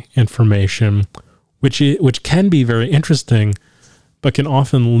hearsay information, which can be very interesting, but can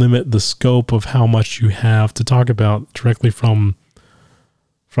often limit the scope of how much you have to talk about directly from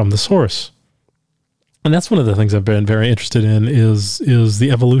the source. And that's one of the things I've been very interested in is the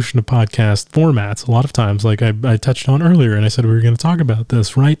evolution of podcast formats. A lot of times, like I touched on earlier, and I said we were going to talk about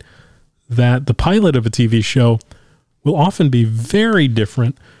this, right? That the pilot of a TV show will often be very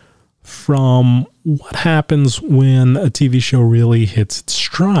different from what happens when a TV show really hits its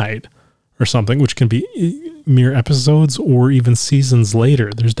stride or something, which can be mere episodes or even seasons later.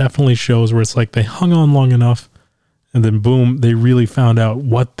 There's definitely shows where it's like they hung on long enough and then boom, they really found out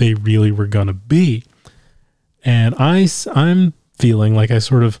what they really were going to be. And I'm feeling like I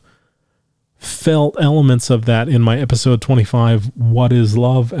sort of felt elements of that in my episode 25, What is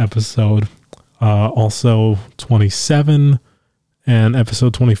Love episode. Also 27 and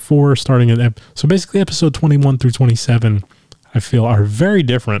episode 24 starting at, so basically episode 21 through 27, I feel are very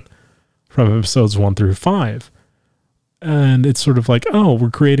different from episodes 1 through 5. And it's sort of like, oh,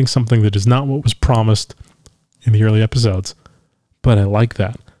 we're creating something that is not what was promised in the early episodes. But I like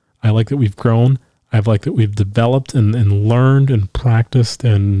that. I like that we've grown. I like that we've developed and learned and practiced,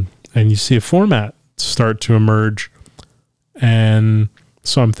 and you see a format start to emerge. And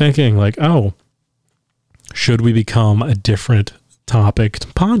so I'm thinking like, oh, should we become a different topic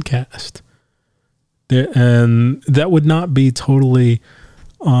podcast? And that would not be totally,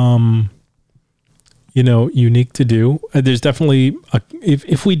 unique to do. There's definitely,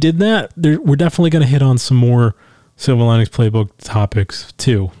 if we did that, we're definitely going to hit on some more Silver Linings Playbook topics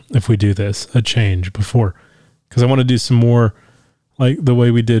too, if we do this, a change before. Because I want to do some more, like the way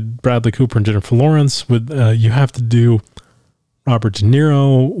we did Bradley Cooper and Jennifer Lawrence. With you have to do Robert De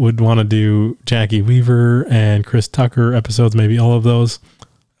Niro, would want to do Jackie Weaver and Chris Tucker episodes, maybe all of those.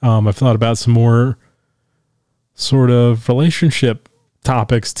 I've thought about some more sort of relationship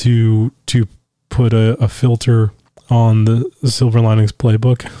topics to put a filter on the Silver Linings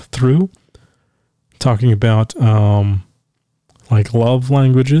Playbook through. Talking about like love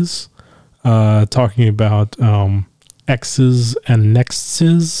languages, talking about X's and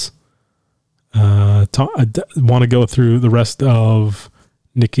nexts. I want to go through the rest of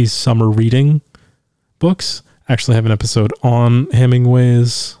Nikki's summer reading books. Actually have an episode on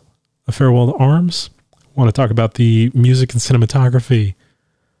Hemingway's A Farewell to Arms. Want to talk about the music and cinematography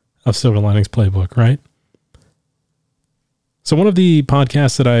of Silver Linings Playbook, right? So one of the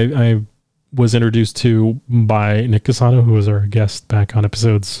podcasts that I was introduced to by Nick Casano, who was our guest back on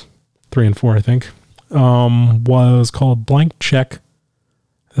episodes 3 and 4, I think, was called Blank Check.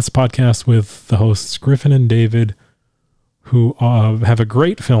 That's a podcast with the hosts Griffin and David, who have a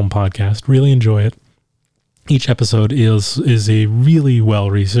great film podcast. Really enjoy it. Each episode is a really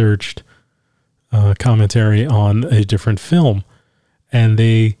well-researched commentary on a different film. And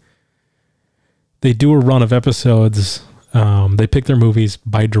they do a run of episodes. They pick their movies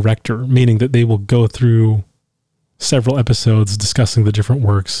by director, meaning that they will go through several episodes discussing the different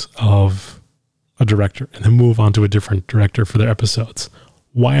works of a director and then move on to a different director for their episodes.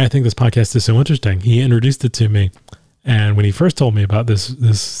 Why I think this podcast is so interesting. He introduced it to me. And when he first told me about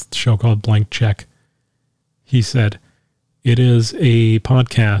this show called Blank Check, he said, it is a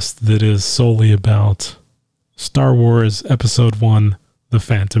podcast that is solely about Star Wars Episode 1, The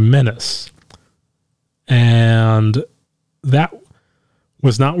Phantom Menace. And that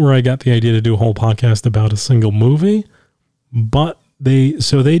was not where I got the idea to do a whole podcast about a single movie, but they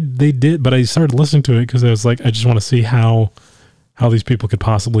did, but I started listening to it because I was like, I just want to see how these people could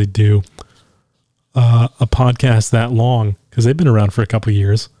possibly do a podcast that long, because they've been around for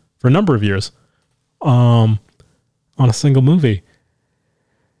a number of years, on a single movie.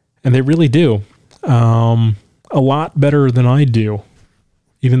 And they really do. A lot better than I do,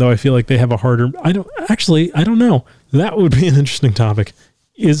 even though I feel like they have a harder, I don't know. That would be an interesting topic.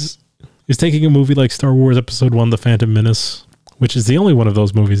 Is taking a movie like Star Wars Episode 1, The Phantom Menace, which is the only one of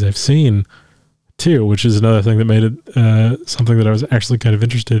those movies I've seen too, which is another thing that made it something that I was actually kind of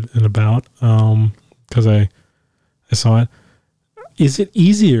interested in about, because I saw it. Is it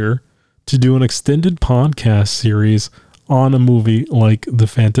easier to do an extended podcast series on a movie like The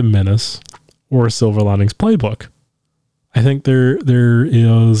Phantom Menace or Silver Linings Playbook? I think there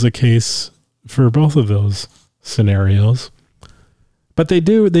is a case for both of those scenarios. But they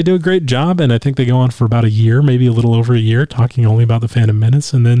do a great job, and I think they go on for about a year, maybe a little over a year, talking only about The Phantom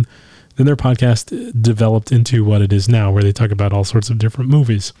Menace, and then their podcast developed into what it is now, where they talk about all sorts of different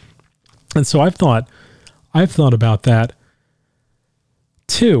movies. And so I've thought about that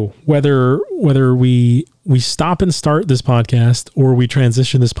too, whether we stop and start this podcast, or we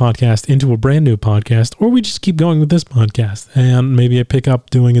transition this podcast into a brand new podcast, or we just keep going with this podcast, and maybe I pick up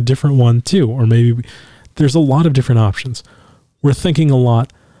doing a different one too, or maybe there's a lot of different options. We're thinking a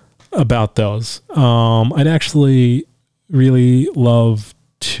lot about those. I'd actually really love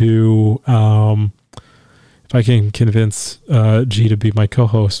to, if I can convince G to be my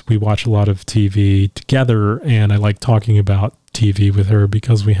co-host. We watch a lot of TV together, and I like talking about TV with her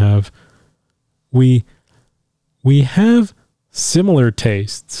because we have similar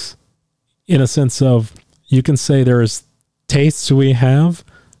tastes, in a sense of, you can say there's tastes we have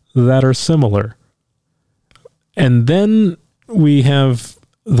that are similar. And then we have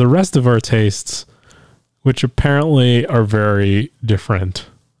the rest of our tastes, which apparently are very different.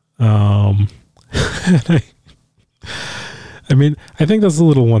 I mean, I think that's a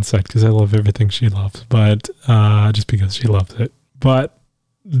little one-sided because I love everything she loves, but just because she loves it. But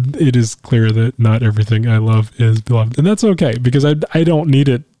it is clear that not everything I love is beloved, and that's okay, because I don't need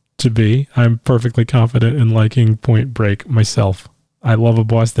it to be. I'm perfectly confident in liking Point Break myself. I love a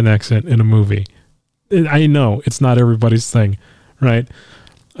Boston accent in a movie. I know it's not everybody's thing, right?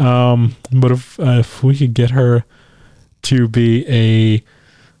 But if we could get her to be a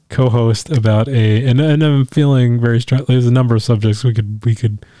co-host about and I'm feeling very strong. There's a number of subjects we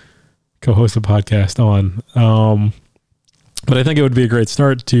could co-host a podcast on. But I think it would be a great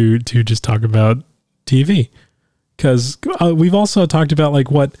start to just talk about TV, because we've also talked about like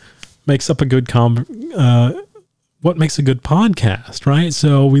what makes up a good what makes a good podcast, right?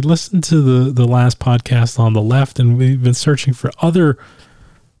 So we listened to the last podcast on the left, and we've been searching for other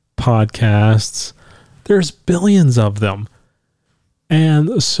podcasts. There's billions of them,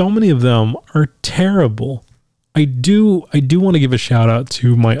 and so many of them are terrible. I do want to give a shout out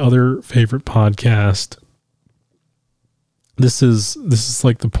to my other favorite podcast. This is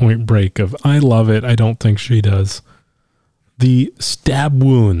like the Point Break of, I love it, I don't think she does. The Stab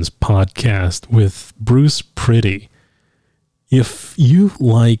Wounds podcast with Bruce Pretty. If you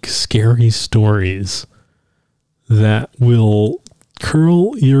like scary stories that will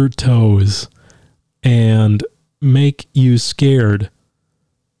curl your toes and make you scared,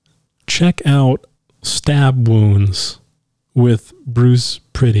 check out Stab Wounds with Bruce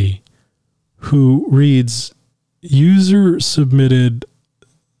Pretty, who reads user-submitted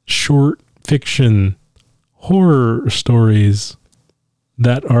short fiction horror stories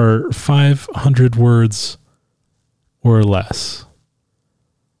that are 500 words or less.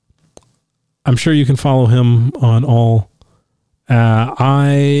 I'm sure you can follow him on all.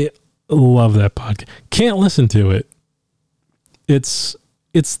 I love that podcast. Can't listen to it. It's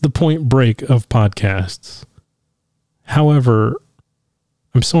the Point Break of podcasts. However,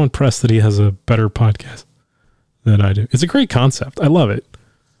 I'm so impressed that he has a better podcast than I do. It's a great concept. I love it.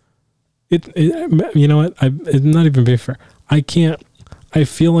 You know what? It's not even being fair. I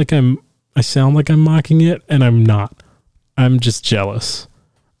feel like I sound like I'm mocking it, and I'm not. I'm just jealous.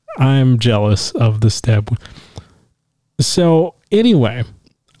 I'm jealous of the Stab. So anyway,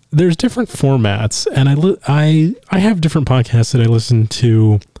 there's different formats, and I have different podcasts that I listen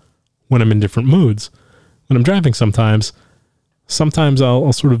to when I'm in different moods. When I'm driving sometimes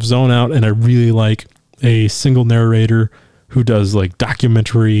I'll sort of zone out, and I really like a single narrator who does like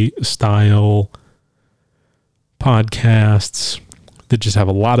documentary style podcasts that just have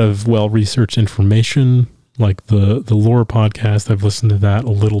a lot of well-researched information, like the lore podcast. I've listened to that a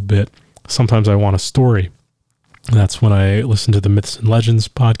little bit. Sometimes I want a story. That's when I listen to the Myths and Legends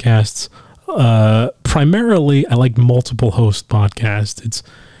podcasts. Primarily, I like multiple host podcasts.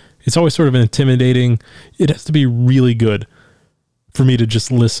 It's always sort of intimidating. It has to be really good for me to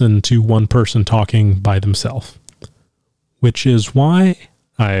just listen to one person talking by themselves, which is why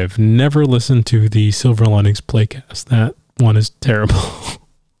I've never listened to the Silver Linings Playcast. That one is terrible.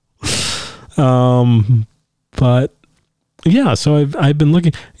 But yeah, so I've been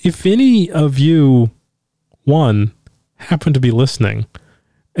looking. If any of you, happen to be listening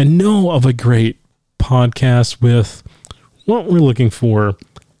and know of a great podcast with what we're looking for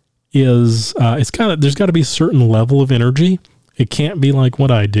is there's got to be a certain level of energy. It can't be like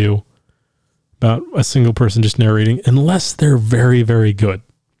what I do about a single person just narrating, unless they're very, very good.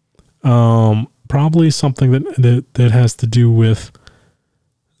 Probably something that has to do with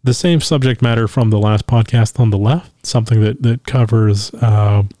the same subject matter from the last podcast on the left, something that covers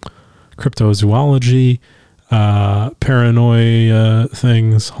cryptozoology, paranoia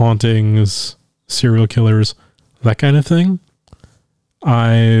things, hauntings, serial killers, that kind of thing.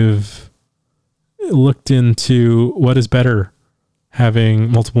 I've looked into what is better,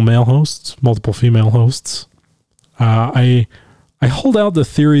 having multiple male hosts, multiple female hosts. I hold out the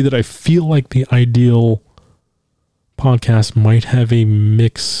theory that I feel like the ideal podcast might have a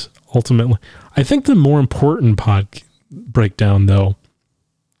mix ultimately. I think the more important breakdown, though,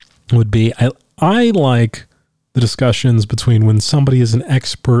 would be I like the discussions between when somebody is an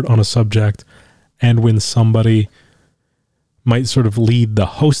expert on a subject and when somebody might sort of lead the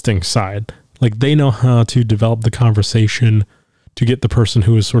hosting side. Like, they know how to develop the conversation to get the person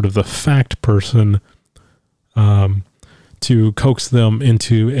who is sort of the fact person to coax them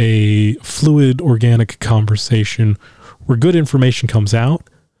into a fluid, organic conversation where good information comes out,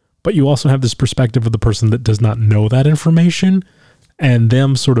 but you also have this perspective of the person that does not know that information, and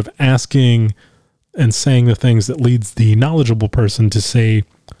them sort of asking and saying the things that leads the knowledgeable person to say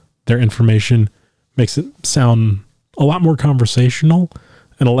their information makes it sound a lot more conversational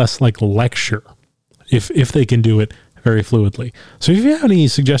and a less like lecture, if they can do it very fluidly. So if you have any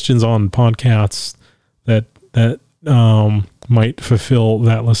suggestions on podcasts that might fulfill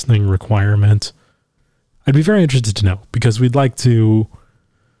that listening requirement, I'd be very interested to know, because we'd like to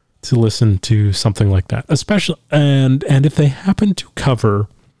listen to something like that, especially and if they happen to cover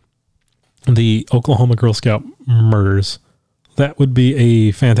the Oklahoma Girl Scout murders, that would be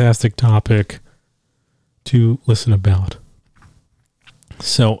a fantastic topic to listen about.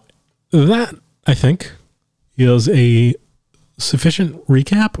 So that, I think, is a sufficient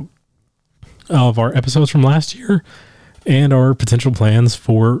recap of our episodes from last year and our potential plans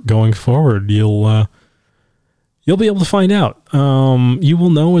for going forward. You'll be able to find out. You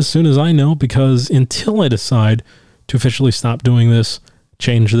will know as soon as I know, because until I decide to officially stop doing this,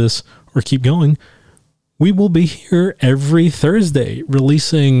 change this, or keep going, we will be here every Thursday,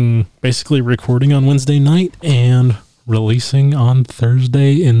 basically recording on Wednesday night and releasing on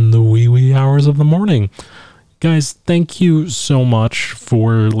Thursday in the wee hours of the morning. Guys, thank you so much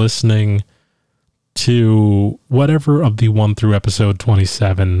for listening to whatever of the 1 through episode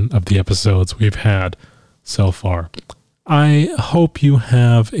 27 of the episodes we've had so far. I hope you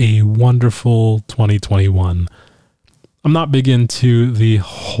have a wonderful 2021. I'm not big into the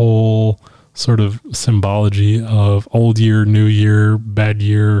whole sort of symbology of old year, new year, bad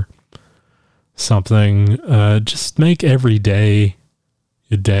year, something. Just make every day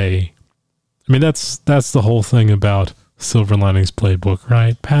a day. I mean, that's the whole thing about Silver Linings Playbook,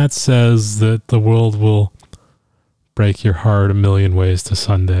 right? Pat says that the world will break your heart a million ways to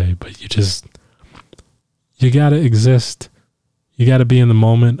Sunday, but you gotta exist. You gotta be in the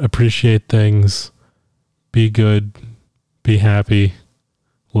moment, appreciate things, be good, be happy,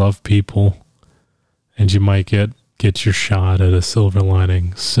 love people, and you might get your shot at a silver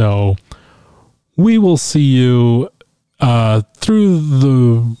lining. So we will see you through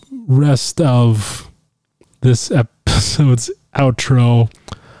the rest of this episode's outro.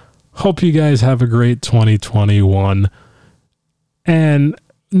 Hope you guys have a great 2021. And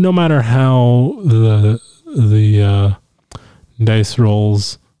no matter how the dice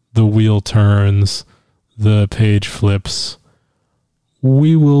rolls, the wheel turns, the page flips,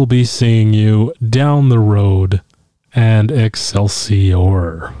 we will be seeing you down the road, and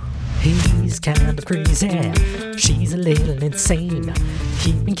Excelsior. He's kind of crazy, she's a little insane.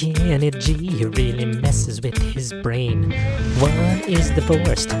 Keeping Kenny G really messes with his brain. One is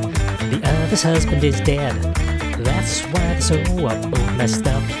divorced, the other's husband is dead. That's why they're so both messed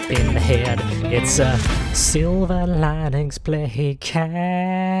up in the head. It's a Silver Linings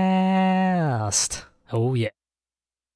Playcast. Oh yeah.